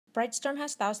Brightstorm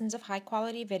has thousands of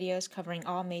high-quality videos covering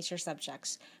all major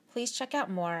subjects. Please check out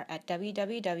more at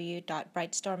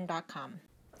www.brightstorm.com.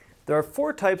 There are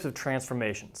 4 types of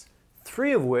transformations,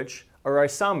 3 of which are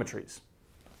isometries.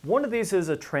 One of these is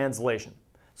a translation.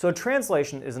 So a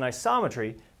translation is an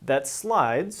isometry that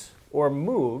slides or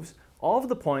moves all of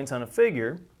the points on a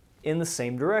figure in the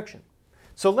same direction.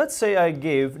 So let's say I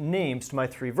gave names to my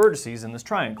 3 vertices in this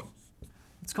triangle.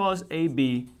 Let's call this A,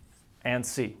 B, and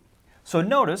C. So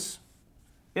notice,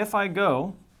 if I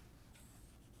go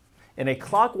in a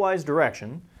clockwise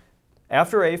direction,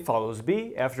 after A follows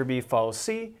B, after B follows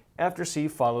C, after C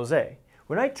follows A.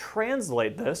 When I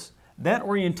translate this, that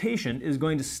orientation is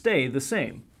going to stay the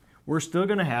same. We're still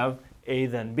going to have A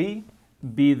then B,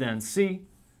 B then C,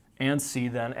 and C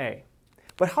then A.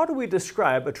 But how do we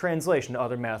describe a translation to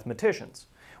other mathematicians?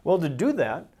 Well, to do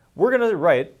that, we're going to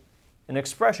write an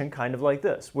expression kind of like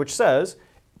this, which says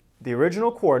the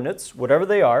original coordinates, whatever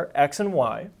they are, x and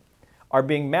y, are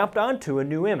being mapped onto a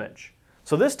new image.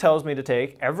 So this tells me to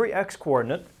take every x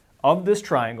coordinate of this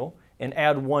triangle and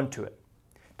add 1 to it.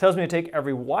 It tells me to take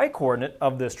every y coordinate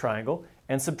of this triangle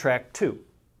and subtract 2.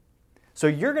 So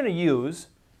you're going to use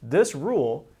this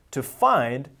rule to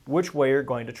find which way you're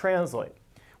going to translate.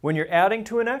 When you're adding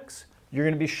to an x, you're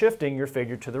going to be shifting your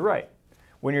figure to the right.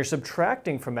 When you're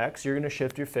subtracting from x, you're going to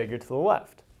shift your figure to the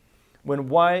left. When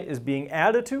y is being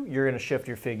added to, you're going to shift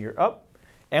your figure up.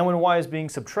 And when y is being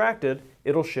subtracted,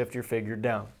 it'll shift your figure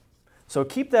down. So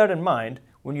keep that in mind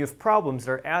when you have problems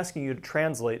that are asking you to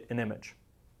translate an image.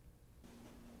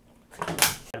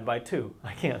 By 2.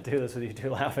 I can't do this with you 2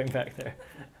 laughing back there.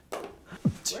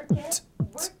 Work it.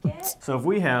 Work it. So if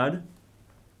we had,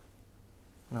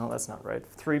 no, that's not right,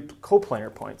 3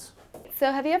 coplanar points.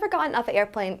 So have you ever gotten off an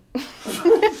airplane?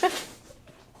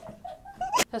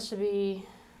 That should be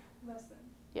Less than.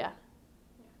 yeah.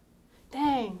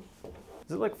 Dang.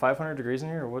 Is it like 500 degrees in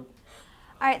here or what?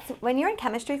 All right, so when you're in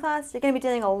chemistry class, you're going to be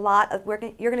doing a lot of work.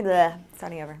 You're going to be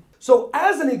starting over. So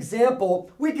as an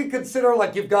example, we could consider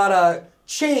like you've got a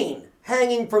chain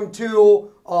hanging from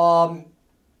two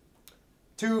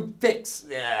fixed.